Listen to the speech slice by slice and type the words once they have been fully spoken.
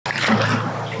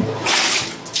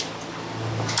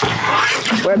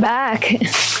We're back.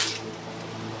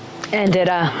 And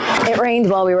it rained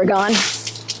while we were gone.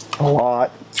 A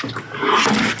lot.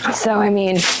 So, I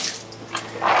mean,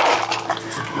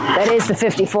 that is the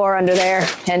 54 under there.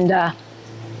 And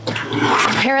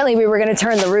apparently we were going to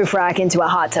turn the roof rack into a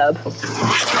hot tub.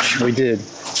 We did.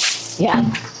 Yeah.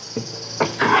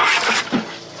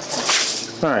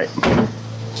 All right.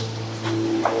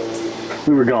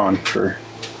 We were gone for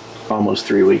almost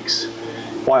 3 weeks.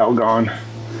 While gone,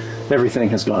 everything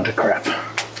has gone to crap.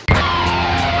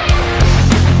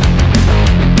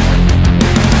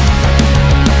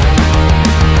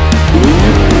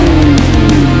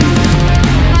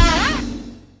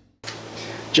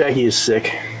 Jackie is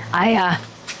sick. I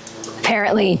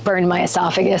apparently burned my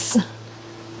esophagus.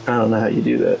 I don't know how you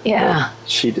do that. Yeah.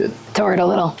 She did. Tore it a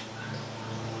little.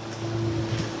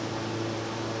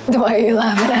 Why are you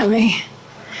laughing at me?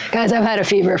 Guys, I've had a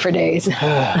fever for days.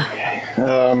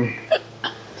 Okay.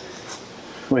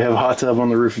 We have a hot tub on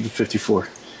the roof of the 54.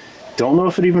 Don't know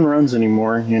if it even runs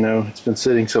anymore. You know, it's been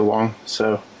sitting so long.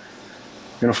 So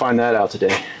we're going to find that out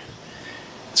today.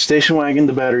 Station wagon,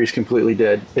 the battery's completely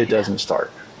dead. It doesn't start.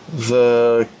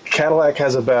 The Cadillac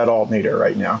has a bad alternator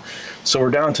right now. So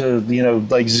we're down to, you know,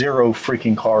 like 0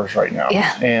 freaking cars right now.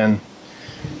 Yeah. And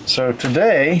so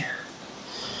today,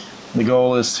 the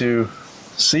goal is to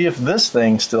see if this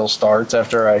thing still starts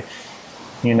after I,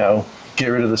 you know, get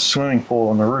rid of the swimming pool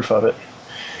on the roof of it.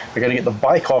 I got to get the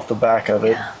bike off the back of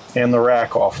it and the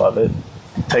rack off of it,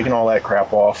 taking all that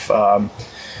crap off,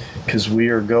 because we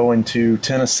are going to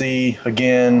Tennessee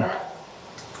again a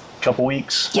couple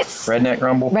weeks. Yes. Redneck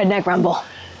Rumble. Redneck Rumble.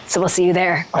 So we'll see you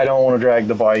there. I don't want to drag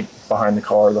the bike behind the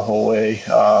car the whole way.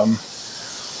 I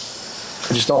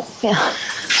just don't. Yeah.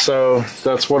 So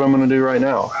that's what I'm going to do right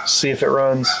now. See if it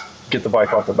runs, get the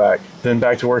bike off the back, then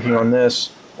back to working on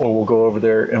this, or we'll go over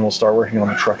there and we'll start working on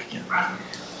the truck again.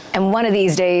 And one of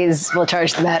these days, we'll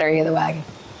charge the battery of the wagon.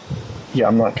 Yeah,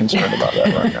 I'm not concerned about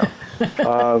that right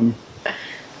now.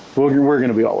 We're going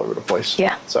to be all over the place.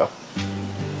 Yeah. So,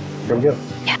 here we go.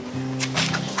 Yeah.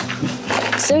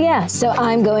 So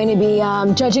I'm going to be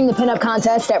judging the pinup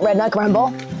contest at Redneck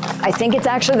Rumble. I think it's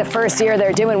actually the first year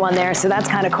they're doing one there, so that's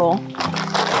kind of cool.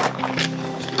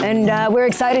 And we're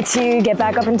excited to get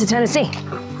back up into Tennessee.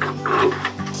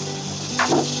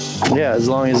 Yeah, as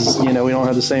long as, you know, we don't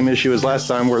have the same issue as last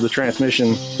time where the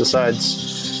transmission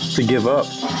decides to give up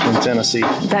in Tennessee.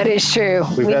 That is true.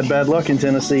 We've had bad luck in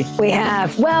Tennessee. We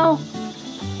have. Well,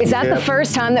 is that the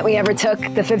first time that we ever took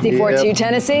the 54 to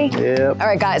Tennessee? Yep. All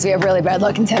right, guys, we have really bad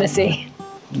luck in Tennessee.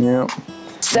 Yep.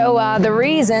 So the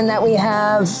reason that we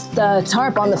have the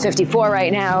tarp on the 54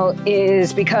 right now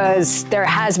is because there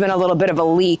has been a little bit of a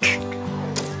leak,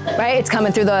 right? It's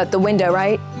coming through the window,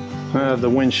 right? The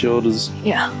windshield has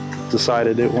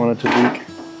decided it wanted to leak,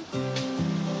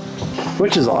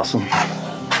 which is awesome.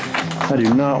 I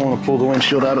do not want to pull the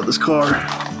windshield out of this car.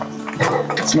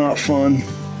 It's not fun,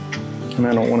 and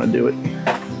I don't want to do it.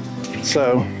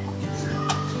 So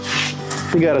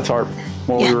we got a tarp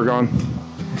while we were gone.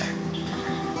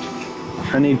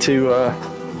 I need to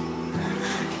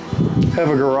have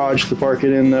a garage to park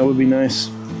it in. That would be nice,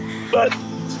 but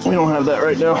we don't have that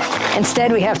right now.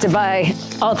 Instead, we have to buy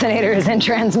alternators and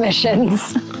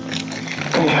transmissions.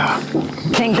 Yeah.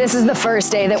 I think this is the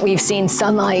first day that we've seen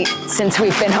sunlight since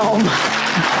we've been home.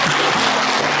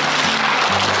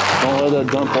 Don't let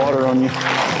that dump water on you.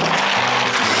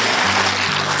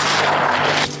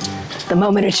 The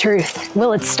moment of truth.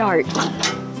 Will it start?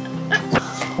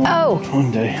 Oh.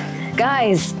 One day.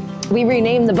 Guys, we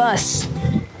renamed the bus.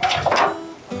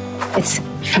 It's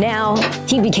now,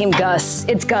 he became Gus.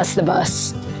 It's Gus the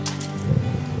bus.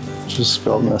 Just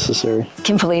felt necessary.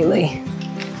 Completely.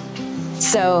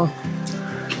 So,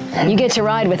 you get to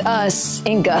ride with us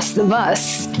in Gus the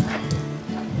bus.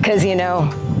 Because, you know,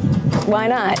 why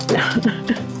not?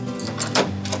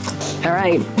 All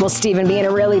right, will Steven be in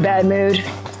a really bad mood?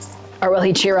 Or will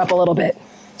he cheer up a little bit?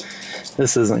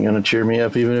 This isn't going to cheer me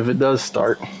up even if it does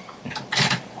start.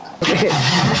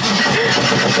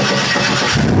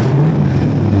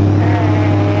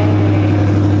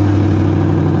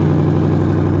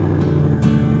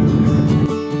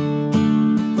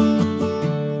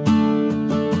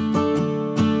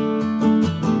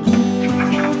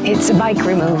 It's a bike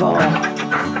removal.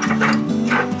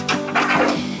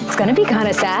 It's gonna be kind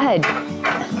of sad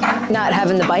not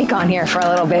having the bike on here for a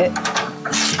little bit.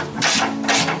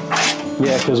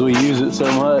 Yeah, because we use it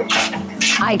so much.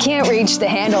 I can't reach the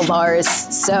handlebars,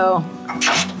 so.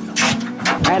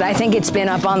 Right, I think it's been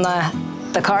up on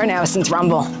the car now since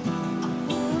Rumble.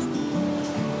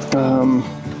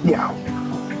 Yeah.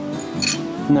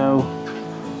 No,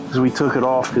 because we took it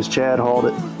off because Chad hauled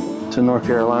it. to North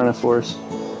Carolina for us.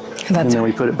 And then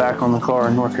we put it back on the car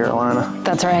in North Carolina.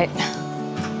 That's right.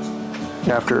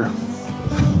 After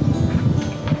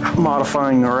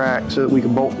modifying the rack so that we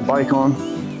could bolt the bike on.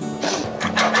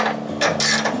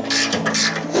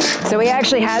 So we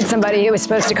actually had somebody who was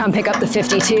supposed to come pick up the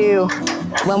 52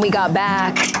 when we got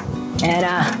back. And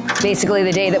basically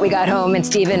the day that we got home, and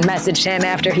Steven messaged him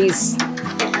after he's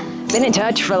been in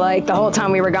touch for like the whole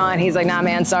time we were gone. He's like, nah,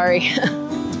 man, sorry.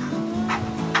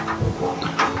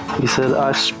 He said,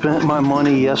 I spent my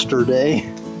money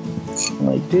yesterday. I'm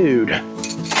like, dude.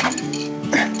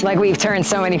 Like we've turned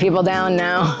so many people down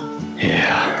now.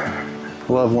 Yeah.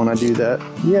 Love when I do that.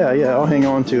 Yeah, I'll hang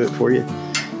on to it for you.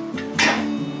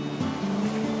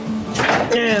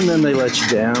 And then they let you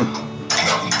down.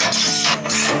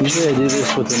 Usually I do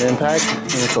this with an impact, and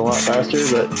it's a lot faster,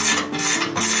 but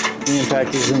the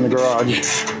impact is in the garage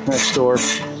next door.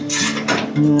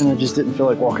 And I just didn't feel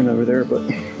like walking over there, but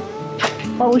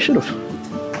probably should have,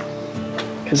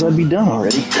 because I'd be done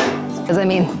already. Because I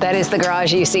mean, that is the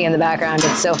garage you see in the background.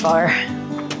 It's so far.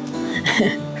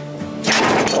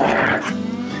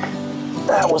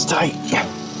 That was tight.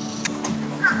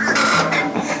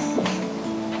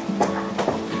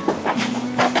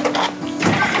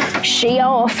 She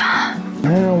off.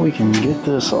 Now we can get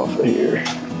this off of here.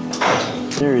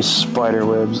 There is spider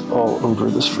webs all over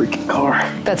this freaking car.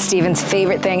 That's Steven's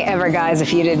favorite thing ever, guys.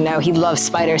 If you didn't know, he loves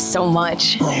spiders so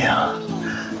much. Yeah,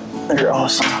 they're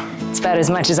awesome. It's about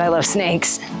as much as I love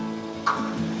snakes.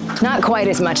 Not quite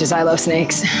as much as I love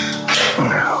snakes.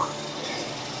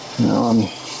 No, I'm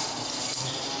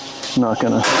not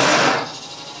gonna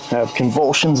have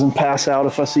convulsions and pass out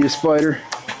if I see a spider.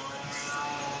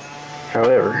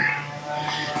 However,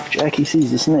 if Jackie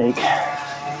sees a snake,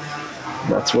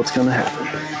 that's what's gonna happen.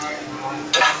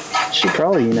 She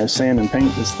probably, sand and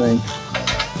paint this thing.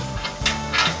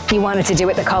 You wanted to do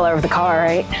it the color of the car,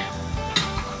 right?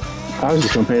 I was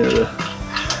just gonna paint it the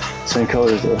same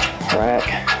color as the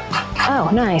rack. Oh,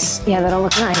 nice. Yeah, that'll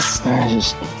look nice. I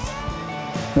just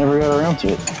never got around to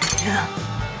it. Yeah.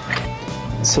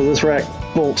 So this rack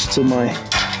bolts to my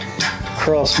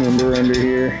cross member under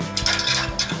here,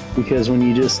 because when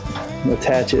you just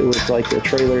attach it with like the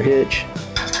trailer hitch,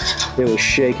 it was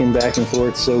shaking back and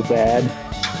forth so bad.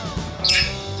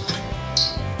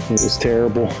 It was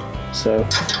terrible. So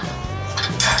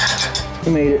I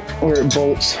made it where it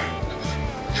bolts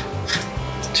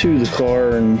to the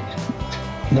car, and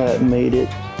that made it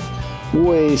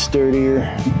way sturdier.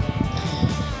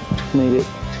 Made it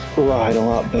ride a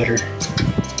lot better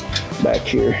back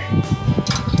here.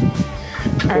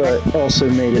 But also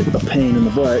made it a pain in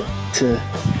the butt to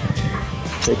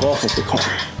take off of the car.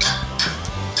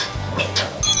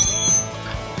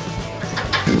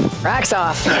 Rack's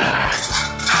off.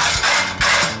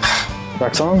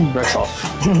 Rack's on, rack's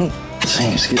off. This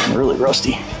thing's getting really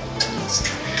rusty.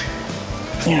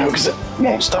 Because it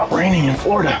won't stop raining in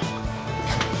Florida.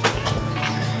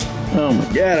 Oh my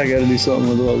God, I gotta do something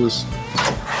with all this.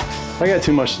 I got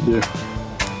too much to do.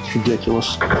 It's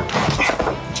ridiculous.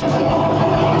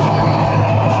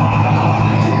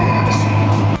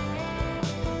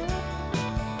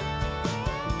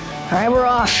 All right, we're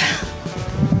off.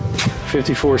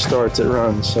 54 starts it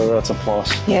runs, so that's a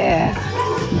plus. Yeah.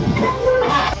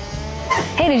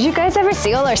 Hey, did you guys ever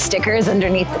see all our stickers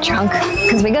underneath the trunk?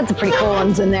 Because we got some pretty cool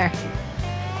ones in there.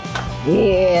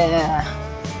 Yeah.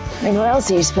 I mean, what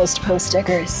else are you supposed to post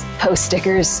stickers? Post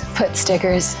stickers, put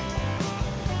stickers.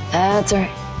 That's all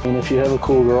right. And if you have a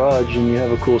cool garage and you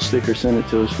have a cool sticker, send it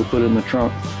to us. We'll put it in the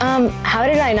trunk. How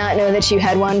did I not know that you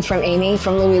had one from Amy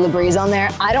from Louis LeBreeze on there?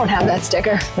 I don't have that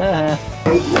sticker.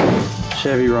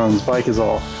 Chevy runs, bike is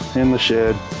off, in the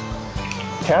shed.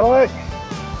 Cadillac?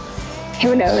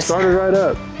 Who knows? Started right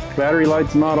up. Battery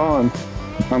light's not on.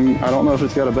 I don't know if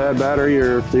it's got a bad battery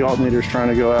or if the alternator's trying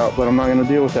to go out, but I'm not gonna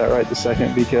deal with that right this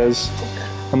second because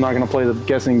I'm not gonna play the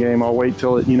guessing game. I'll wait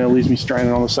till it, leaves me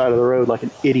stranded on the side of the road like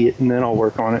an idiot, and then I'll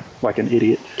work on it like an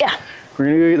idiot. Yeah. We're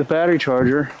gonna go get the battery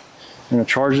charger. I'm gonna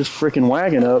charge this freaking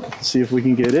wagon up, see if we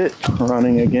can get it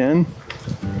running again.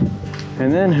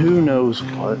 And then who knows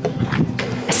what.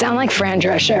 I sound like Fran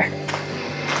Drescher.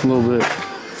 A little bit.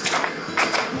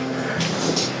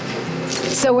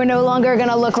 So we're no longer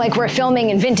gonna look like we're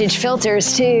filming in vintage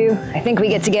filters too. I think we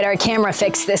get to get our camera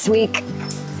fixed this week.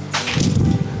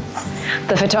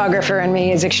 The photographer in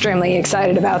me is extremely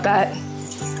excited about that.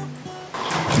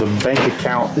 The bank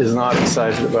account is not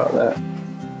excited about that.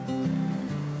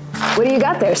 What do you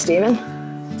got there, Steven?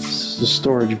 This is the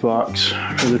storage box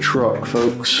for the truck,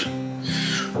 folks.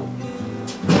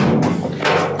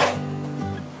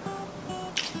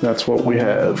 That's what we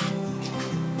have.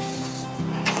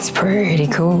 It's pretty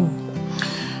cool.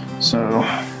 So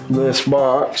this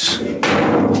box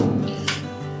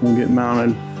will get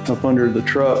mounted up under the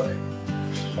truck,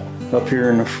 up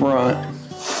here in the front,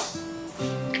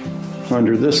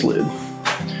 under this lid.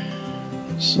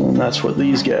 So that's what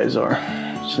these guys are.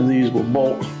 So these will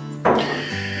bolt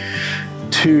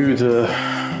to the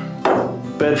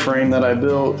bed frame that I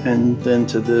built, and then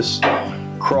to this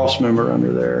cross member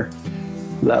under there.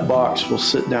 That box will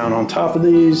sit down on top of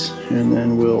these, and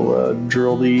then we'll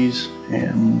drill these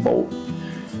and bolt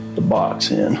the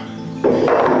box in.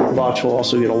 The box will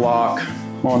also get a lock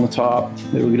on the top.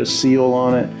 It will get a seal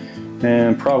on it,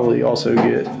 and probably also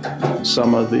get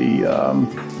some of the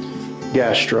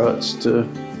gas struts to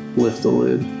lift the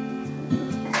lid.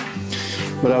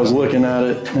 But I was looking at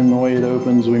it, and the way it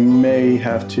opens, we may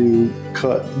have to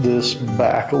cut this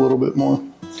back a little bit more,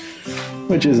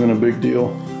 which isn't a big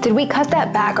deal. Did we cut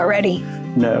that back already?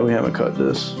 No, we haven't cut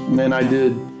this. And then I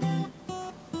did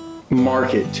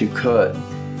mark it to cut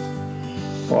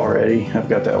already. I've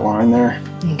got that line there.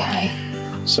 Okay.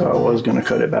 So I was gonna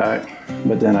cut it back,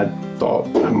 but then I thought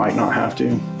I might not have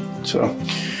to. So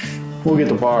we'll get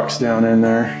the box down in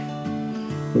there,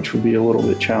 which will be a little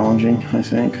bit challenging, I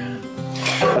think.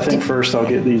 I think first I'll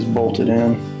get these bolted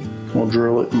in. We'll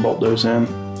drill it and bolt those in.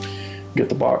 Get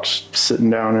the box sitting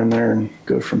down in there and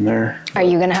go from there. Are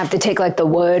you gonna have to take like the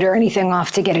wood or anything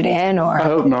off to get it in, or? I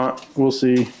hope not. We'll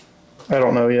see. I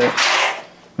don't know yet.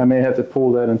 I may have to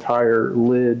pull that entire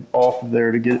lid off of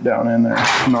there to get it down in there.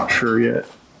 I'm not sure yet.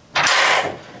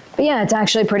 But yeah, it's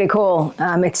actually pretty cool.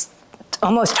 It's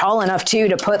almost tall enough too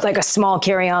to put like a small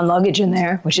carry-on luggage in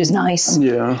there, which is nice.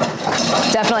 Yeah.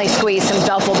 Definitely squeeze some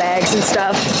duffel bags and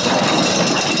stuff.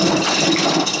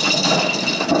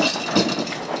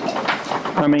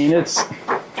 I mean, it's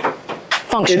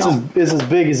Functional. it's as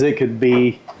big as it could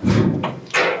be.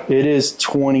 It is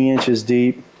 20 inches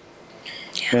deep.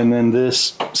 And then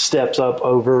this steps up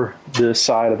over the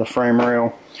side of the frame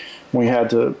rail. We had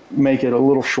to make it a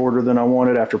little shorter than I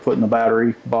wanted after putting the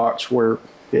battery box where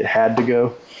it had to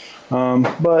go.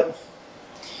 But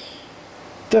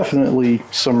definitely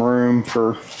some room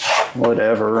for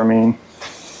whatever. I mean,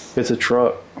 it's a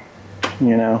truck,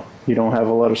 you know. You don't have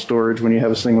a lot of storage when you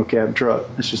have a single cab truck.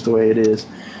 It's just the way it is.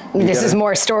 This is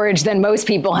more storage than most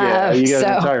people have. Yeah, you got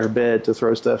an entire bed to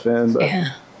throw stuff in, but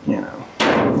yeah, you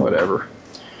know, whatever.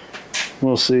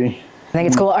 We'll see. I think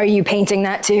it's cool. Are you painting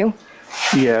that too?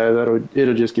 Yeah,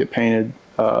 it'll just get painted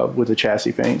with the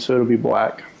chassis paint, so it'll be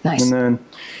black. Nice. And then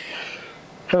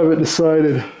haven't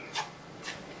decided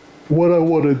what I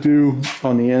want to do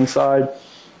on the inside,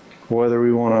 whether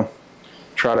we want to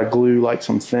try to glue like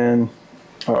some thin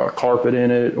carpet in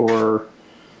it, or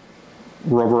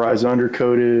rubberized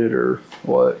undercoated, or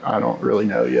what. I don't really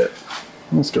know yet.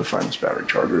 Let's go find this battery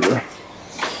charger though.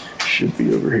 Should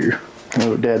be over here.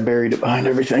 Oh, Dad buried it behind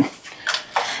everything.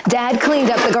 Dad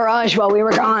cleaned up the garage while we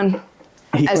were gone.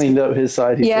 He cleaned up his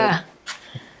side, he said.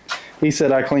 He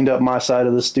said I cleaned up my side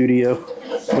of the studio.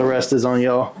 The rest is on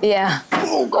y'all. Yeah.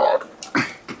 Oh, God.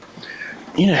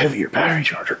 You need a heavier battery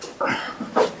charger.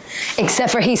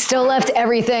 Except for he still left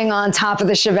everything on top of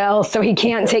the Chevelle, so he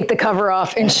can't take the cover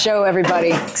off and show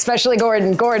everybody, especially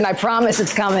Gordon. Gordon, I promise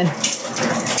it's coming.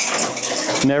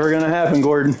 Never gonna happen,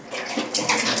 Gordon.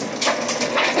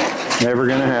 Never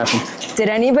gonna happen. Did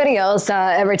anybody else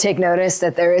ever take notice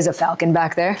that there is a Falcon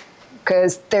back there?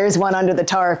 Because there's one under the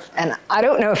tarp, and I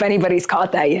don't know if anybody's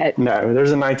caught that yet. No,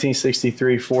 there's a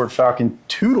 1963 Ford Falcon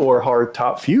two-door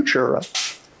hardtop Futura.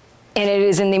 And it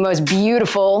is in the most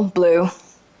beautiful blue.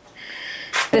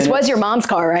 This was your mom's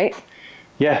car, right?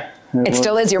 Yeah. It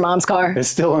still is your mom's car. It's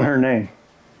still in her name.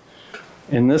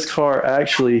 And this car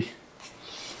actually,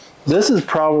 this is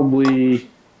probably,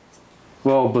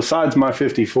 well, besides my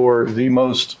 54, the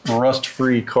most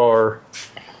rust-free car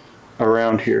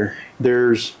around here.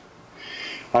 There's,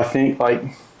 I think, like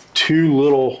 2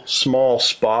 little small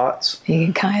spots you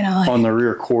can kind of on the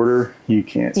rear quarter. You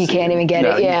can't see can't even get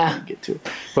it, yeah. You can't get to it.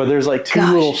 But there's like 2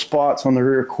 little spots on the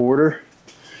rear quarter.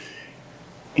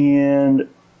 And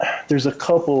there's a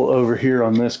couple over here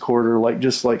on this quarter, like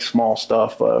just like small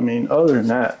stuff. But I mean, other than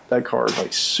that, that car is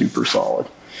like super solid.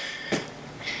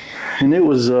 And it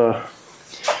was,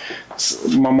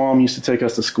 my mom used to take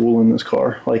us to school in this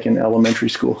car, like in elementary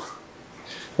school.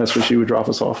 That's what she would drop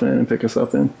us off in and pick us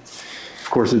up in. Of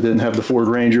course, it didn't have the Ford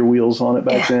Ranger wheels on it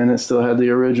back then. It still had the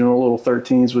original little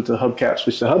 13s with the hubcaps,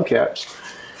 which the hubcaps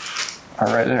are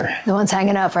right there. The ones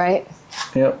hanging up, right?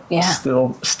 Yep. Yeah.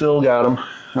 Still got them.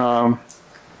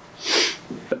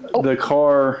 The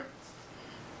car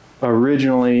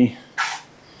originally,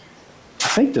 I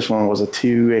think this one was a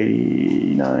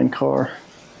 289 car.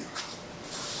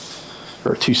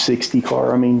 Or a 260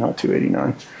 car, I mean, not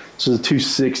 289. This is a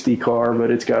 260 car,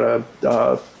 but it's got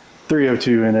a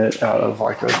 302 in it out of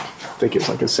like I think it's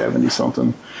like a 70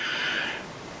 something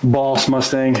Boss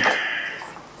Mustang,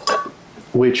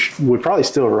 which would probably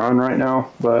still run right now,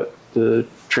 but the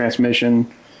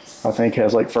transmission I think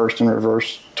has like first and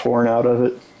reverse torn out of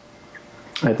it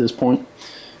at this point.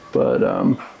 But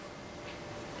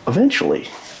eventually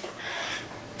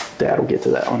Dad will get to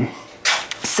that one.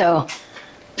 So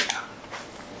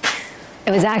it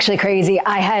was actually crazy.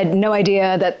 I had no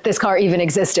idea that this car even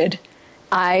existed.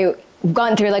 I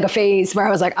gone through like a phase where I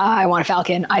was like, I want a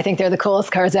Falcon. I think they're the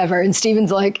coolest cars ever. And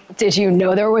Steven's like, did you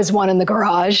know there was one in the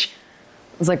garage?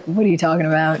 I was like, what are you talking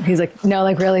about? He's like, no,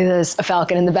 like really there's a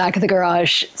Falcon in the back of the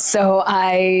garage. So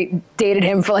I dated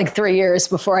him for like 3 years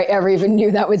before I ever even knew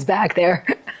that was back there.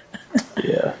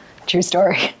 Yeah. True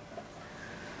story.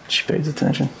 She pays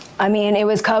attention. I mean, it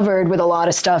was covered with a lot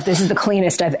of stuff. This is the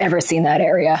cleanest I've ever seen that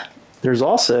area. There's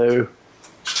also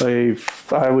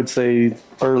I would say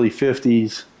early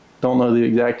 50s, don't know the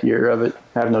exact year of it,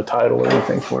 have no title or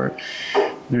anything for it.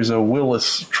 There's a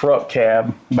Willis truck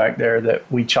cab back there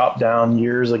that we chopped down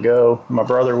years ago. My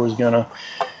brother was gonna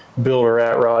build a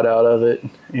rat rod out of it,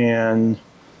 and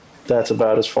that's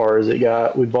about as far as it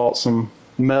got. We bought some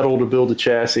metal to build a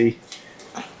chassis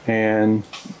and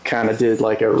kind of did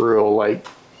like a real like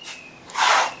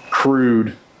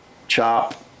crude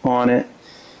chop on it.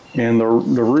 And the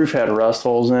roof had rust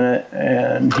holes in it,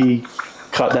 and he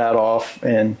cut that off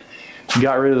and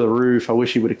got rid of the roof. I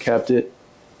wish he would have kept it.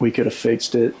 We could have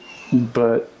fixed it,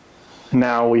 but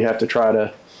now we have to try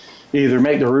to either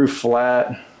make the roof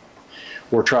flat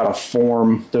or try to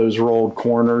form those rolled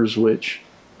corners, which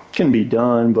can be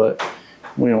done, but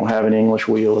we don't have an English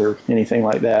wheel or anything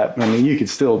like that. I mean, you could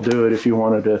still do it if you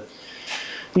wanted to,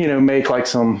 you know, make like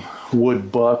some wood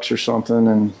bucks or something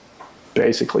and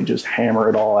basically just hammer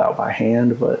it all out by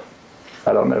hand, but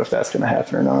I don't know if that's going to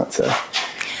happen or not, so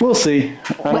we'll see.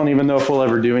 I don't even know if we'll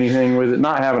ever do anything with it.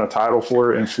 Not having a title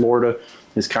for it in Florida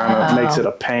is kind of makes it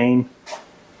a pain.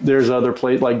 There's other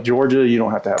places like Georgia, you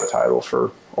don't have to have a title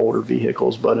for older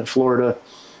vehicles, but in Florida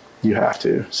you have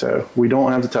to. So we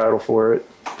don't have the title for it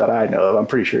that I know of. I'm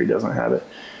pretty sure he doesn't have it,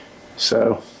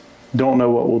 so don't know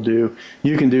what we'll do.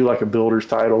 You can do like a builder's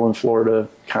title in Florida,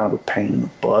 kind of a pain in the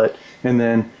butt, and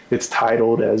then it's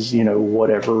titled as, you know,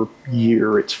 whatever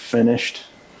year it's finished,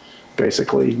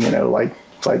 basically, you know, like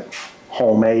it's like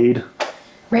homemade.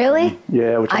 Really?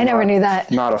 Yeah, which I never knew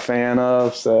that. Not a fan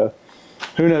of, so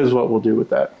who knows what we'll do with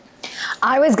that.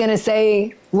 I was gonna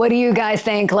say, what do you guys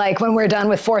think, like when we're done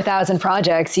with 4,000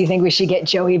 projects, you think we should get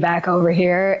Joey back over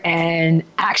here and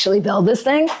actually build this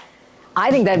thing? I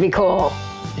think that'd be cool.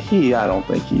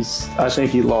 I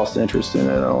think he lost interest in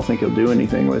it. I don't think he'll do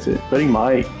anything with it, but he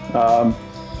might.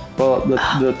 Well,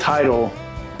 the title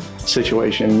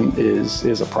situation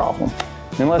is a problem.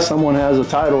 Unless someone has a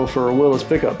title for a Willis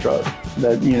pickup truck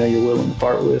that, you know, you're willing to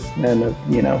part with, and a,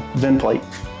 you know, VIN plate.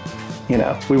 You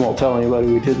know, we won't tell anybody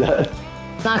we did that.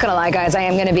 Not gonna lie, guys, I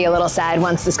am gonna be a little sad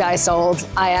once this guy's sold.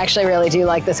 I actually really do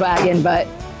like this wagon, but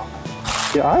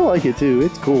yeah, I like it too.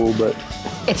 It's cool, but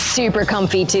it's super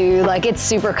comfy too. Like, it's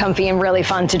super comfy and really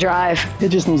fun to drive. It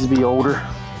just needs to be older.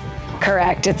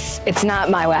 Correct. It's not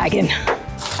my wagon.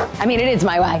 I mean, it is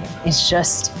my wagon. It's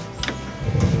just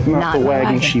not the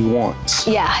wagon she wants.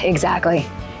 Yeah, exactly.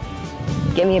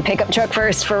 Get me a pickup truck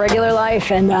first for regular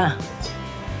life, and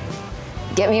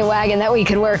get me a wagon that we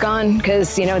could work on,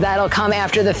 because, you know, that'll come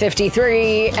after the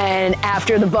 53 and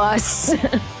after the bus.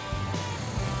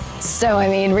 So, I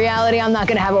mean, reality, I'm not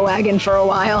going to have a wagon for a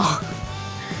while.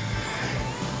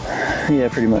 Yeah,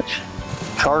 pretty much.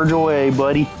 Charge away,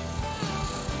 buddy.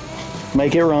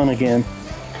 Make it run again.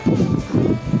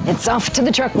 It's off to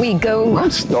the truck we go. I'm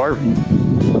starving.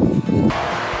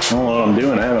 I don't know what I'm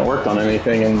doing. I haven't worked on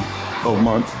anything in a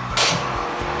month.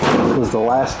 Because the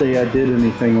last day I did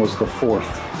anything was the 4th.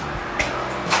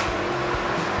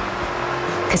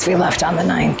 Because we left on the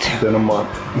 9th. It's been a month.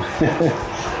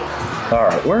 All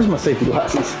right, where's my safety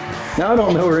glasses? Now I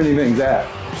don't know where anything's at.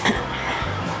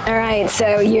 All right,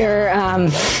 so you're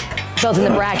building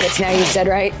the brackets now, you said,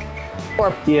 right?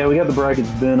 Or yeah, we got the brackets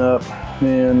bent up,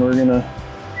 and we're gonna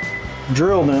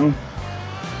drill them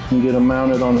and get them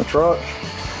mounted on the truck.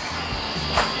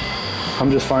 I'm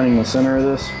just finding the center of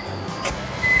this.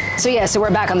 So yeah, so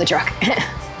we're back on the truck.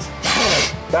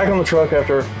 Back on the truck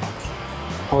after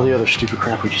all the other stupid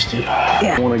crap we just did.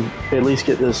 Yeah. I want to at least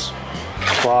get this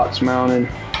box mounted.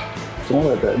 Don't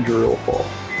let that drill fall.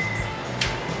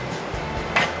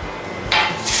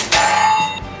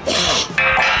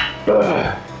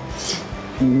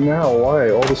 Now why?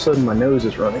 All of a sudden my nose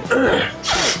is running.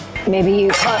 Maybe you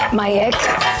caught my ick.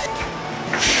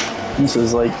 This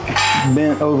is like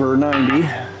bent over 90.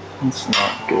 It's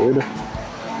not good.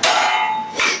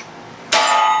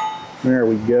 There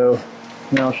we go.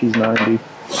 Now she's 90.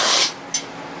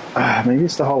 Maybe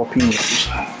it's the jalapenos.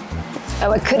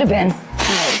 Oh, it could have been.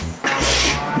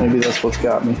 Maybe that's what's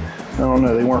got me. I don't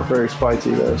know. They weren't very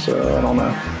spicy though, so I don't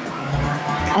know.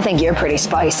 I think you're pretty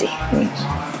spicy. Thanks.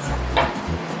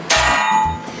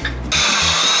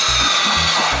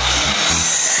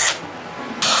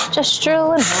 Just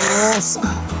drilling holes.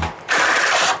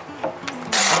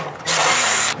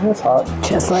 That's hot.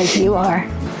 Just like you are.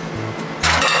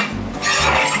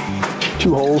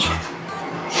 2 holes.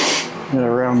 Gotta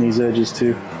round these edges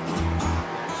too.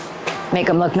 Make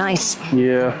them look nice.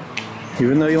 Yeah.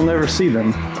 Even though you'll never see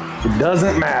them, it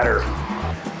doesn't matter.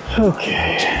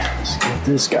 Okay, let's get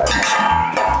this guy.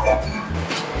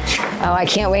 Oh, I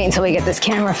can't wait until we get this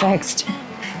camera fixed.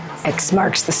 X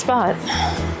marks the spot.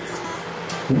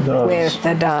 It does. With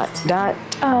the dot, dot,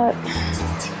 dot.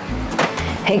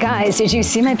 Hey guys, did you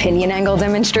see my pinion angle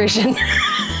demonstration?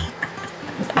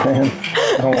 Man,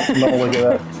 don't look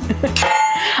at that.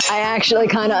 I actually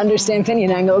kind of understand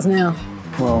pinion angles now.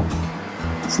 Well,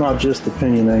 it's not just the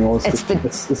pinion angle, it's the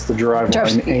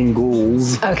driveline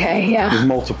angles. Okay, yeah. There's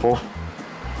multiple.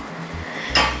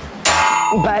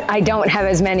 But I don't have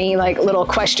as many like little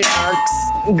question marks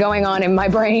going on in my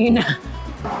brain.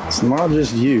 It's not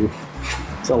just you.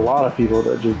 It's a lot of people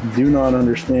that just do not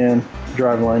understand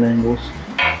driveline angles.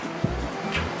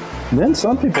 And then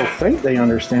some people think they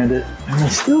understand it, and they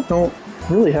still don't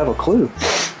really have a clue.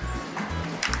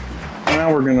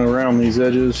 Now we're gonna round these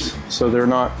edges so they're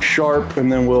not sharp,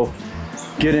 and then we'll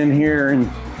get in here and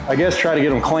I guess try to get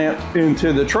them clamped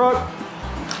into the truck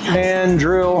and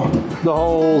drill the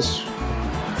holes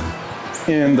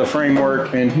in the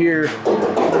framework in here,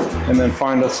 and then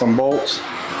find us some bolts,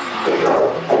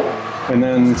 and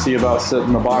then see about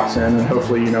setting the box in, and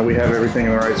hopefully, you know, we have everything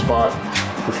in the right spot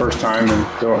the first time and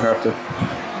don't have to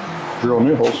drill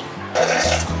new holes.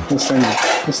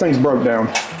 This thing's broke down.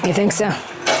 You think so?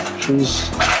 She's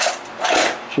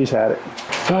had it.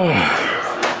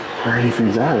 Where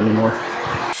anything's at anymore.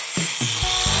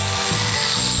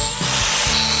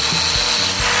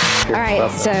 All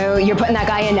right, so you're putting that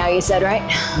guy in now, you said, right?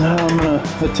 No, I'm gonna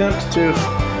attempt to.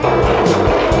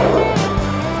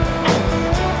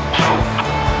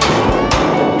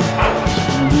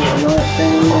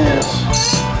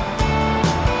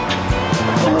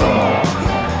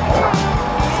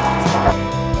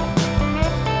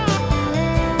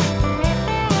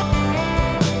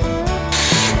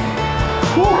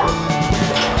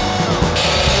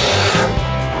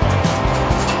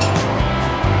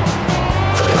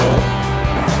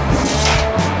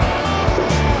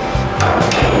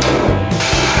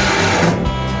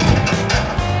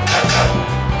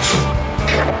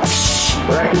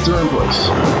 Brackets are in place.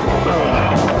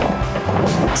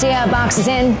 So yeah, box is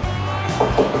in.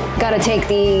 Got to take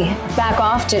the back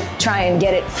off to try and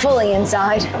get it fully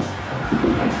inside.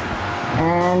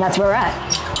 And that's where we're at.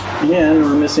 Yeah, and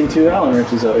we're missing 2 Allen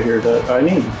wrenches out of here that I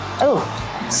need. Oh,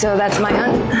 so that's my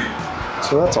hunt.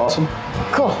 So that's awesome.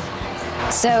 Cool.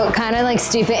 So kind of like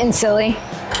stupid and silly,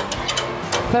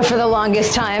 but for the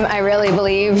longest time, I really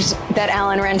believed that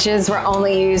Allen wrenches were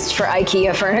only used for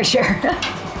IKEA furniture.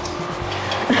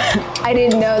 I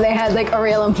didn't know they had like a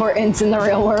real importance in the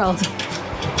real world.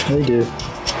 They do.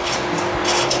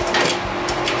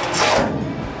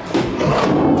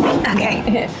 Okay.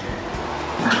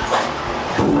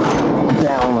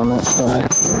 Down on that side.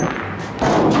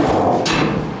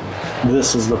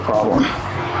 This is the problem.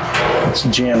 It's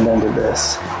jammed into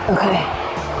this. Okay.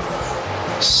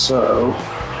 So,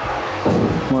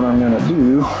 what I'm gonna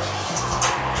do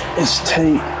is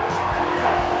take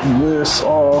this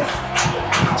off.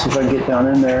 See if I can get down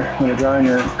in there. I'm gonna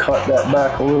grinder and cut that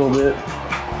back a little bit.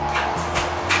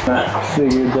 I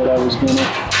figured that I was gonna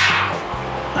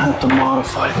have to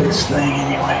modify this thing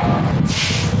anyway.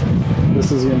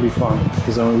 This is gonna be fun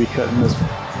because I'm gonna be cutting this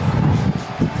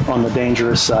on the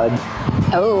dangerous side.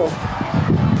 Oh,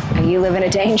 are you living a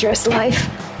dangerous life?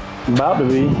 About to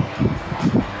be.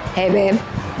 Hey babe,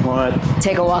 What?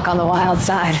 take a walk on the wild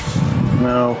side.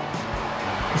 No.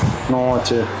 I don't want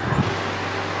to.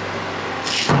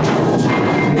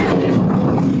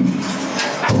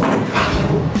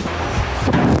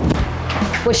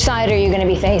 Which side are you going to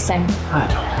be facing? I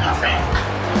don't know, man.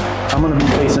 I'm gonna be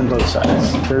facing both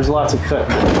sides. There's lots of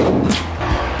cutting.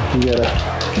 You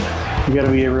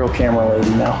gotta be a real camera lady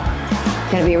now.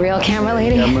 Gonna be a real camera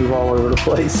lady? You gotta move all over the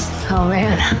place. Oh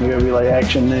man. You gotta be like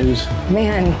Action News.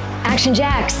 Man, Action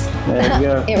Jacks. There you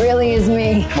go. It really is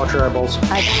me. Watch your eyeballs.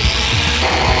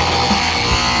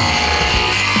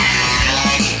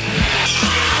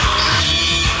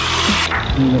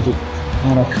 need to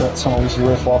cut some of this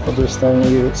lip off of this thing and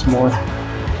give it some more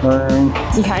room.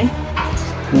 Okay.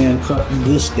 And cut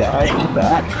this guy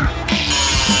back.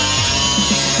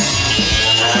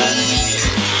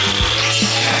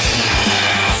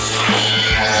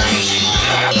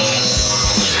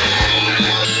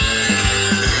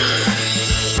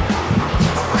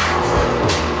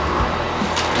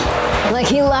 Like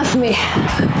he left me.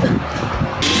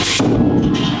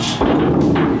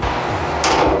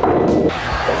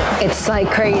 It's like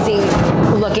crazy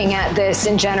looking at this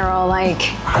in general, like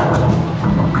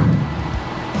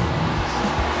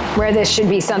where this should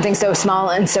be something so small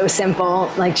and so simple,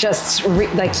 like just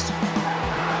like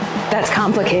that's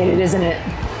complicated, isn't it?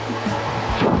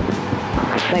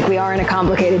 Like we are in a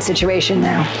complicated situation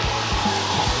now.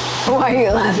 Why are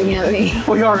you laughing at me?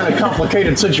 We are in a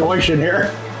complicated situation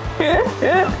here.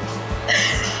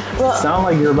 Well, sound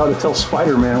like you're about to tell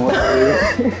Spider-Man what to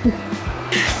do.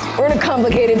 We're in a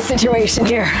complicated situation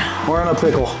here. We're in a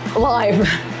pickle. Live.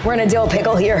 We're in a dill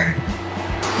pickle here.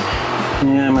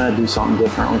 Yeah, I'm gonna do something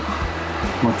different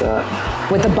with that.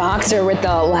 With the box or with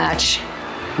the latch?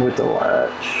 With the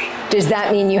latch. Does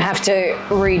that mean you have to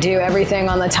redo everything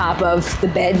on the top of the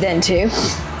bed then too?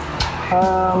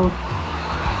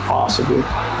 Possibly.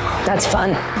 That's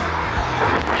fun.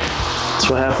 That's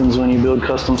what happens when you build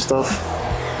custom stuff.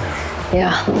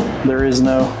 Yeah. There is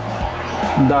no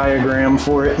diagram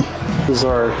for it. This is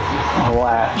our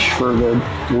latch for the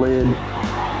lid.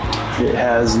 It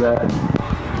has that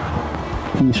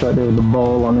piece right there with the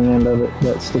ball on the end of it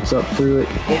that sticks up through it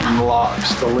and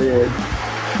locks the lid.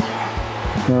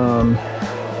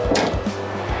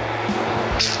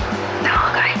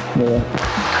 Yeah.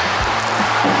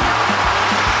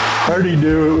 I already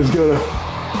knew it was gonna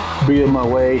be in my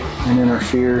way and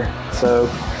interfere, so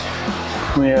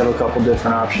we have a couple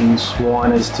different options.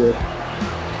 One is to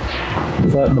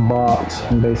cut the box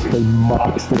and basically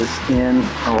box this in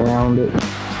around it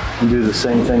and do the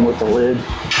same thing with the lid,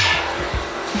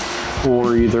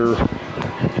 or either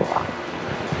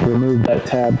remove that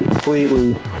tab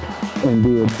completely and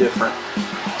do a different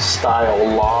style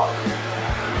lock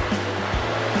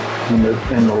in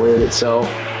the lid itself.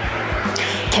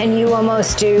 Can you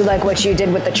almost do like what you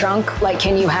did with the trunk? Like,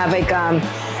 can you have like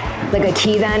a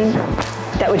key then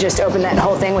that would just open that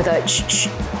whole thing with a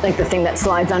like the thing that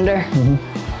slides under? Mm-hmm.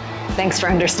 Thanks for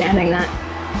understanding that.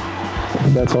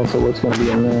 That's also what's going to be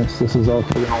in this. This is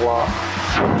also going to lock.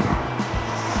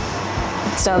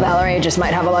 So Valerie just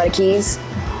might have a lot of keys.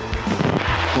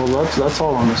 Well, that's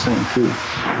all on the same key.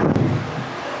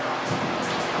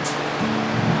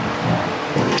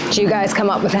 Did you guys come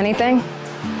up with anything?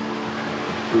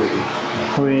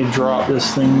 We drop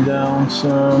this thing down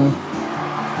some.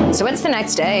 So it's the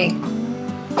next day.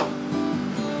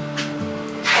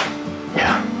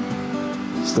 Yeah.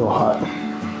 Still hot.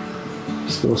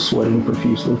 Still sweating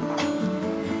profusely.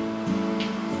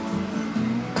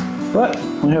 But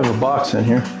we have a box in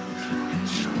here.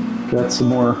 Got some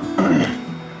more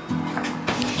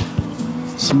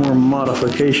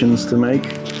modifications to make.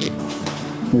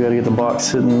 We got to get the box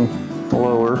sitting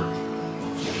lower.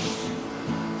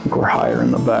 I think we're higher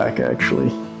in the back actually.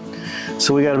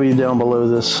 So we got to be down below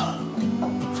this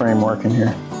framework in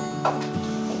here.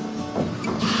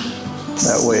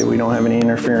 That way we don't have any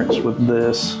interference with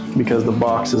this because the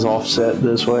box is offset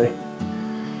this way.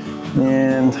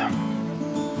 And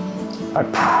I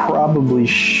probably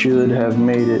should have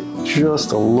made it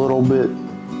just a little bit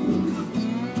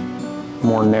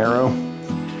more narrow.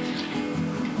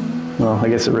 Well, I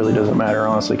guess it really doesn't matter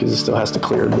honestly because it still has to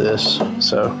clear this.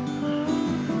 So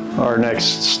our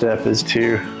next step is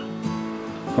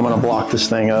I'm gonna block this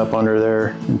thing up under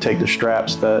there and take the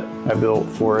straps that I built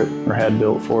for it or had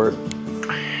built for it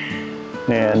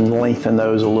and lengthen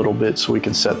those a little bit so we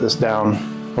can set this down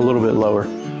a little bit lower.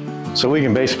 So we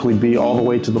can basically be all the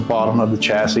way to the bottom of the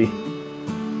chassis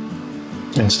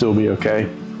and still be okay.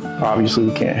 Obviously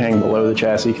we can't hang below the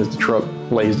chassis because the truck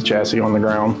lays the chassis on the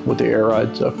ground with the air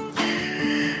ride.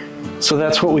 So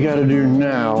that's what we got to do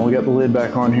now. We got the lid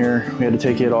back on here. We had to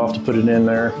take it off to put it in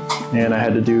there. And I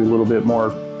had to do a little bit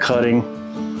more cutting,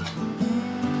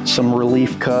 some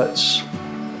relief cuts,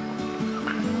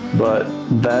 but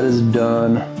that is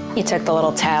done. You took the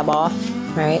little tab off,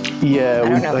 right? Yeah, I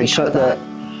don't know if you showed that.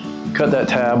 Cut that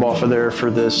tab off of there for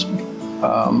this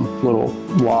little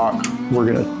lock. We're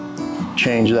gonna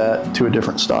change that to a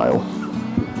different style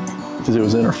because it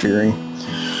was interfering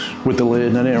with the lid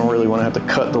and I didn't really want to have to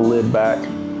cut the lid back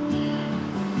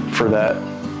for that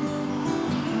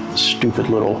stupid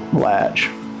little latch.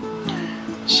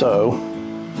 So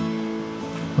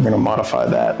we're going to modify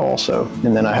that also.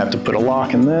 And then I have to put a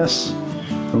lock in this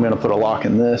I'm gonna put a lock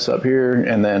in this up here,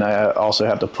 and then I also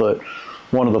have to put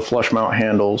one of the flush mount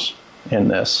handles in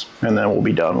this, and then we'll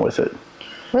be done with it.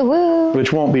 Woo-woo.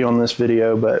 Which won't be on this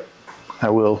video, but I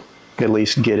will at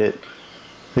least get it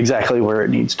exactly where it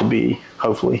needs to be,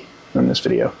 hopefully, in this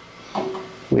video.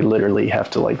 We literally have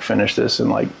to like finish this in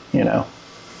like, you know,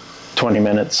 20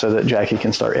 minutes so that Jackie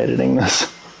can start editing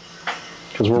this.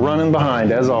 Because we're running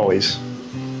behind, as always.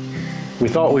 We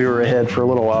thought we were ahead for a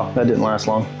little while. That didn't last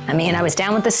long. I mean, I was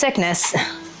down with the sickness.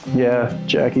 Yeah,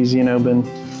 Jackie's, you know, been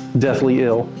deathly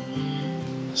ill.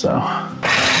 So.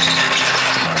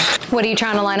 What are you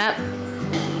trying to line up?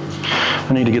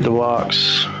 I need to get the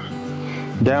box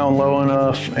down low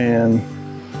enough and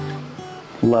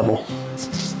level.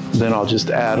 Then I'll just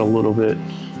add a little bit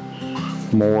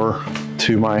more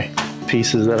to my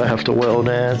pieces that I have to weld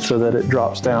add so that it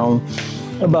drops down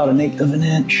about 1/8 of an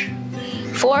inch.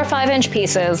 4 or 5 inch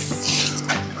pieces.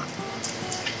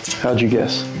 How'd you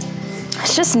guess?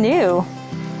 It's just new.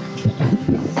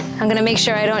 I'm gonna make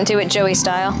sure I don't do it Joey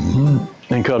style.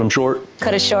 And cut them short.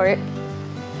 Cut it short.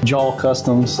 Jaw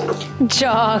Customs.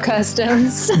 Jaw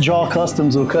Customs. Jaw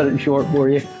Customs will cut it short for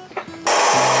you.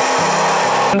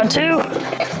 Number 2.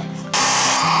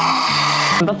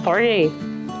 Number 3.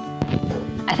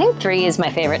 I think 3 is my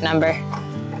favorite number.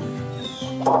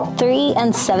 3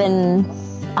 and 7.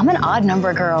 I'm an odd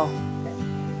number girl.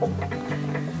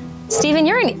 Steven,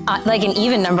 you're like an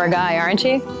even number guy, aren't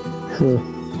you? Sure.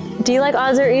 Do you like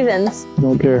odds or evens?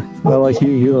 Don't care. I like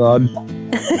you. You're odd.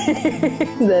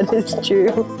 That is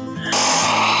true.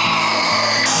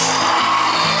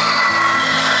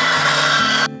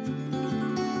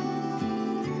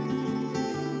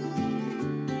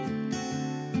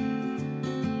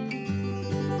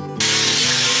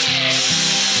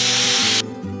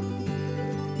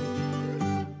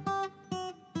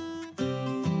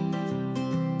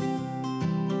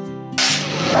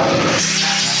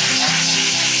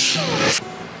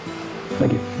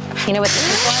 Thank you. You know what this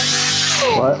is like?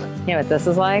 What? You know what this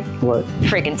is like? What?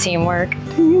 Freaking teamwork.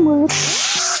 Teamwork.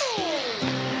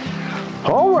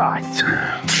 All right.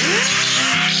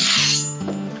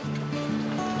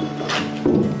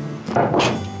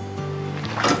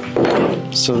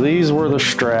 So these were the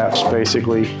straps,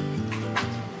 basically,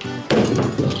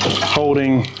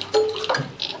 holding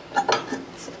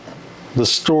the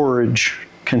storage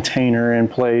container in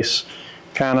place,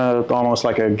 kind of almost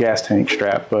like a gas tank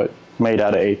strap, but made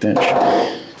out of 1/8 inch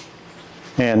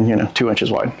and, you know, 2 inches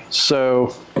wide.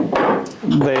 So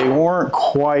they weren't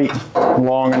quite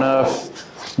long enough.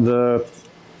 The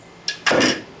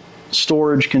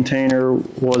storage container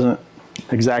wasn't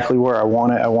exactly where I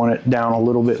want it. I want it down a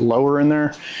little bit lower in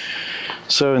there.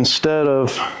 So instead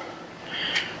of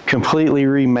completely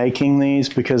remaking these,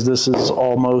 because this is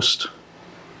almost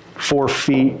 4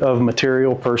 feet of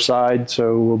material per side,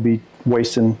 so we'll be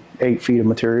wasting 8 feet of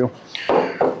material.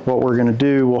 What we're gonna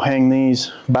do, we'll hang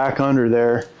these back under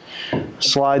there,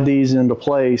 slide these into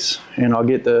place, and I'll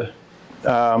get the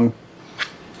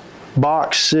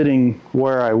box sitting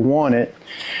where I want it,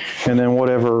 and then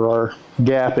whatever our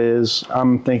gap is,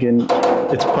 I'm thinking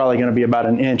it's probably gonna be about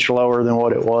 1 inch lower than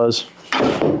what it was.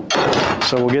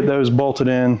 So we'll get those bolted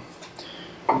in,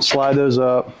 slide those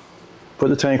up, put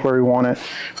the tank where we want it,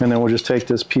 and then we'll just take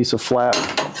this piece of flat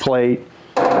plate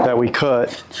that we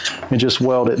cut and just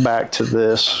weld it back to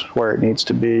this where it needs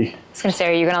to be. I was gonna say,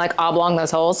 are you gonna like oblong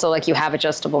those holes so like you have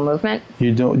adjustable movement?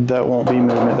 You don't, that won't be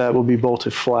movement, that will be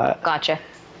bolted flat. Gotcha.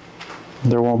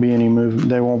 There won't be any movement,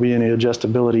 there won't be any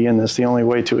adjustability in this. The only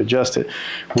way to adjust it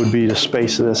would be to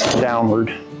space this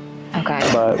downward. Okay.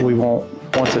 But we won't,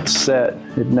 once it's set,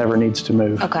 it never needs to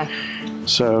move. Okay.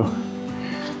 So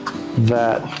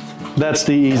that's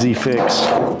the easy fix,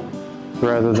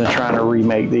 rather than trying to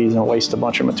remake these and waste a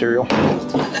bunch of material.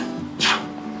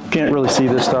 Can't really see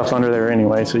this stuff under there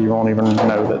anyway, so you won't even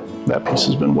know that that piece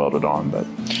has been welded on, but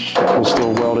we'll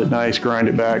still weld it nice, grind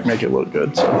it back, make it look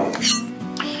good. So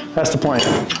that's the plan.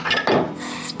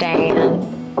 Stan.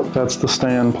 That's the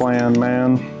Stan plan,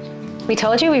 man. We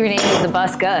told you we renamed the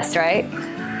bus Gus, right?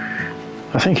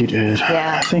 I think you did.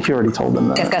 Yeah. I think you already told them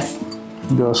that. Gus, Gus.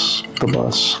 Gus the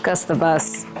bus. Gus the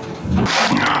bus.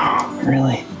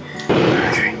 Really?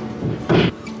 Okay.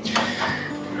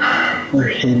 We're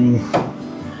hitting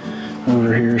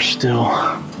over here still,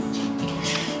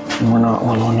 and we're not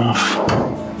low enough.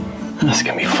 This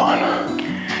can be fun.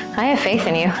 I have faith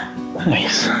in you.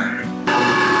 Nice.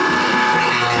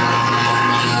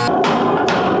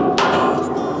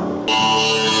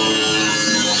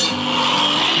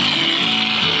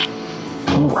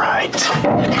 All right.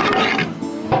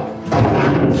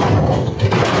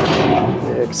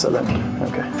 Excellent.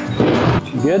 Okay.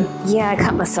 You good? Yeah, I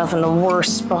cut myself in the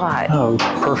worst spot. Oh,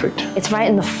 perfect. It's right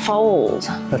in the fold.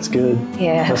 That's good.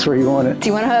 Yeah. That's where you want it. Do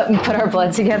you want to put our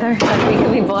blood together? We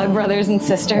can be blood brothers and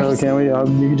sisters. Oh, can we?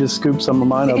 You can just scoop some of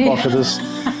mine up off of this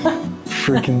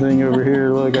freaking thing over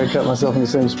here. Look, I cut myself in the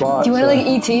same spot. Do you want to like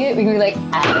ET it? We can be like,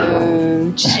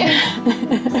 ouch.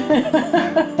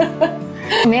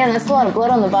 Man, that's a lot of blood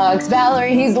on the box.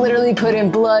 Valerie, he's literally put in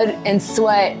blood and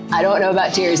sweat. I don't know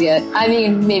about tears yet. I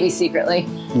mean, maybe secretly.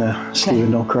 No,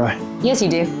 Steven, don't cry. Yes, you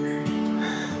do.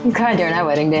 You cried during our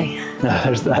wedding day. No,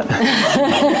 there's that.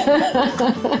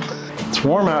 It's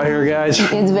warm out here, guys.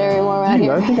 It's very warm out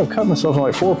here. I think I've cut myself in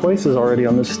like 4 places already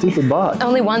on this stupid box.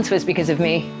 Only once was because of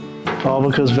me. All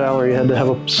because Valerie had to have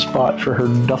a spot for her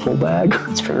duffel bag.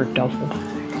 It's for her duffel.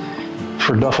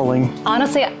 For duffeling.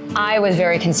 Honestly, I was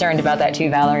very concerned about that too,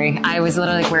 Valerie. I was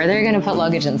literally like, where are they going to put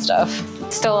luggage and stuff?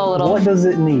 Still a little. What does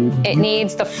it need? It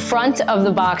needs the front of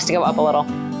the box to go up a little.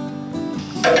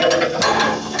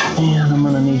 And I'm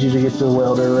gonna need you to get the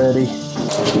welder ready.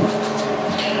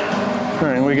 All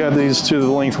right, we got these to the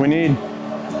length we need.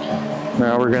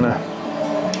 Now we're gonna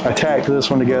attack this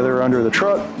one together under the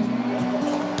truck.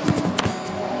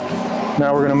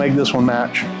 Now we're gonna make this one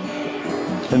match.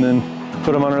 And then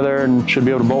put them under there and should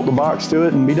be able to bolt the box to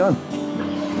it and be done.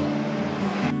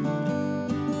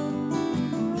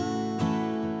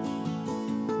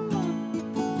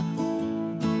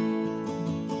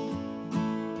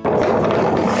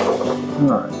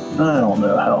 Alright, I don't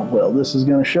know how well this is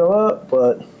going to show up,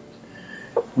 but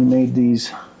we made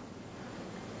these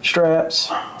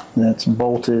straps that's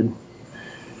bolted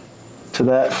to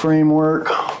that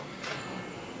framework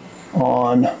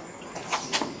on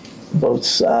both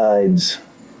sides.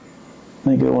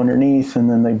 They go underneath and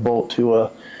then they bolt to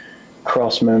a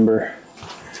cross member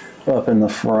up in the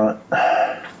front.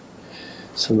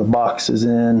 So the box is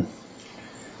in.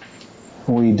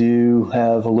 We do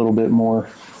have a little bit more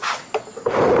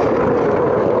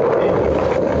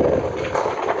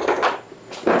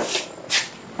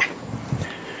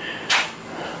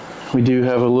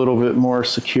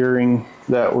securing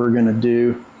that we're going to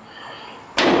do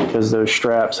because those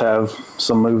straps have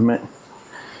some movement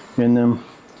in them.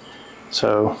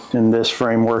 So in this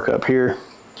framework up here,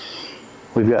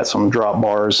 we've got some drop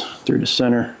bars through the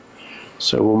center.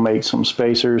 So we'll make some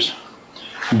spacers,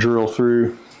 drill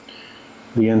through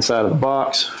the inside of the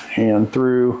box and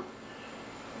through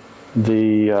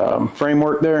the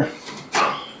framework there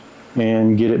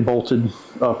and get it bolted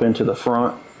up into the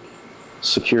front,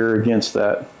 secure against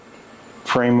that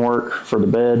framework for the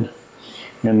bed.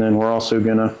 And then we're also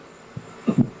gonna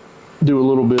do a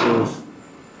little bit of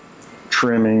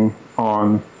trimming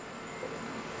on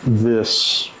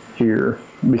this here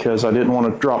because I didn't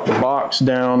want to drop the box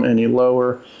down any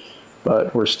lower,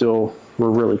 but we're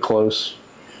really close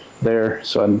there,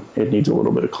 so it needs a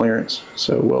little bit of clearance.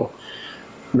 So we'll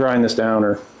grind this down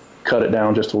or cut it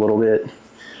down just a little bit,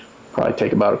 probably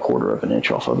take about 1/4 of an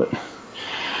inch off of it.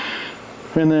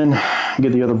 And then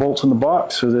get the other bolts in the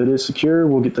box so that it's secure.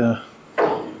 We'll get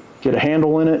a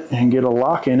handle in it and get a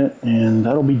lock in it, and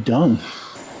that'll be done.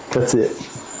 That's it.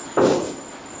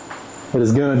 That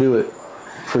is gonna do it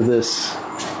for this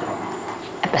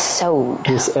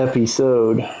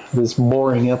episode, this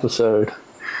boring episode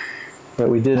that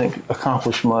we didn't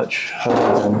accomplish much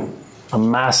other than a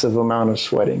massive amount of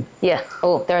sweating. Yeah.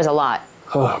 Oh, there's a lot.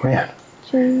 Oh man.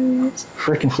 Jeez.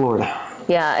 Freaking Florida.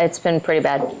 Yeah, it's been pretty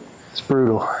bad. It's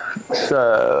brutal.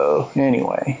 So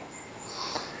anyway,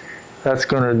 that's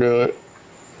gonna do it.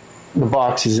 The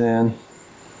box is in.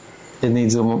 It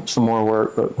needs some more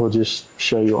work, but we'll just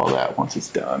show you all that once it's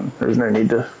done. There's no need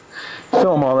to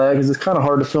film all that because it's kind of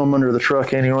hard to film under the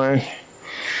truck anyway.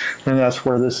 And that's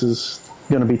where this is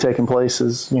going to be taking place,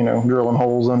 is, you know, drilling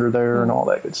holes under there and all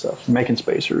that good stuff, making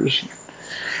spacers,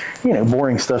 you know,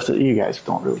 boring stuff that you guys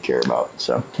don't really care about.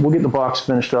 So we'll get the box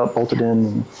finished up, bolted in,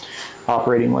 and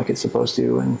operating like it's supposed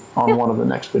to. And on one of the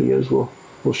next videos, we'll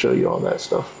show you all that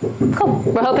stuff. Cool.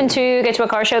 We're hoping to get to a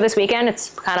car show this weekend.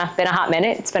 It's kind of been a hot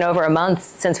minute. It's been over a month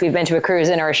since we've been to a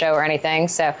cruise-in or a show or anything.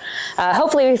 So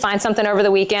hopefully we find something over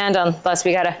the weekend, unless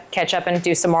we got to catch up and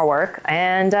do some more work.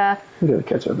 And we got to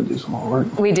catch up and do some more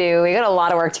work. We do. We got a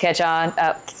lot of work to catch on.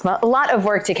 A lot of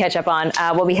work to catch up on.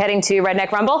 We'll be heading to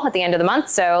Redneck Rumble at the end of the month.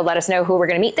 So let us know who we're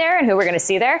going to meet there and who we're going to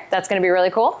see there. That's going to be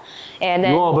really cool. And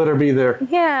then you all better be there.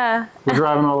 Yeah. We're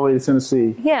driving all the way to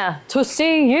Tennessee. Yeah, to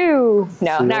see you.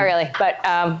 No, not really, but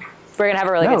we're going to have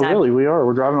a really good time. No, really, we are.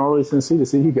 We're driving all the way to Tennessee to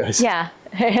see you guys. Yeah.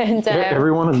 And,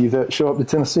 every one of you that show up to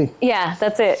Tennessee. Yeah,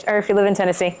 that's it. Or if you live in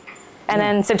Tennessee. And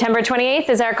then September 28th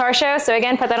is our car show. So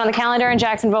again, put that on the calendar in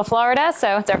Jacksonville, Florida.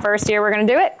 So it's our first year we're going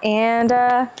to do it. And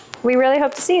we really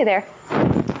hope to see you there.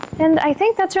 And I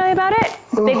think that's really about it.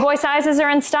 Big boy sizes are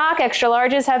in stock. Extra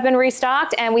larges have been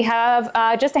restocked. And we have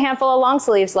just a handful of long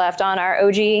sleeves left on our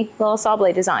OG little saw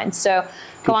blade design. So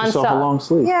go on yourself a long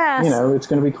sleeve. Yes. You know, it's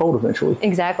going to be cold eventually.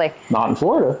 Exactly. Not in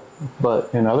Florida, but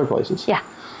in other places. Yeah.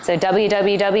 So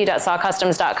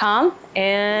www.sawcustoms.com.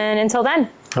 And until then,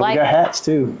 we got hats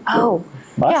too. Oh.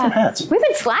 Buy some hats. We've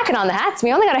been slacking on the hats.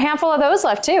 We only got a handful of those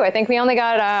left too. I think we only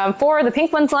got 4 of the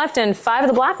pink ones left and 5 of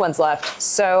the black ones left.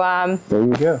 So there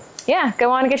you go. Yeah, go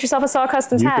on and get yourself a Saw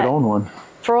Customs hat. You could own one.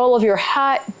 For all of your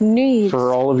hat needs.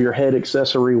 For all of your head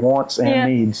accessory wants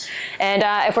and needs. And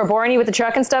if we're boring you with the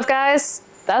truck and stuff, guys,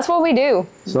 that's what we do.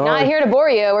 Sorry. Not here to bore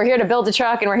you. We're here to build a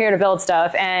truck and we're here to build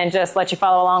stuff and just let you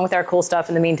follow along with our cool stuff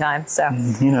in the meantime. So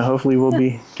you know, hopefully we'll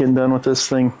be getting done with this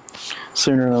thing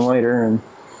sooner than later and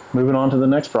moving on to the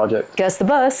next project. Gus the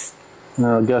bus.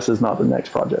 No, Gus is not the next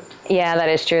project. Yeah, that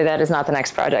is true. That is not the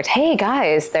next project. Hey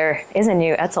guys, there is a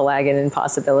new Etzel wagon in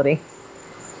possibility.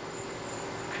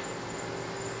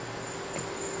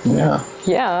 Yeah.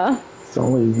 Yeah. It's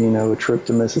only, you know, a trip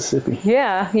to Mississippi.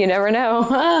 Yeah, you never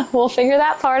know. We'll figure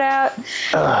that part out.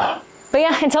 But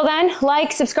yeah, until then,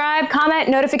 like, subscribe, comment,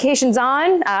 notifications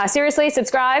on. Seriously,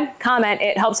 subscribe, comment.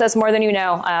 It helps us more than you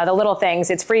know. The little things.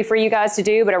 It's free for you guys to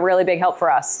do, but a really big help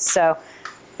for us. So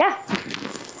yeah,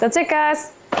 that's it,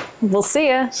 guys. We'll see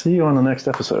ya. See you on the next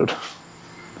episode.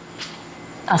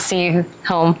 I'll see you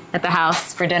home at the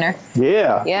house for dinner.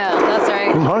 Yeah. Yeah, that's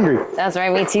right. I'm hungry. That's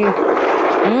right, me too.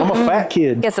 I'm a fat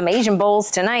kid. Get some Asian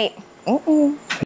bowls tonight.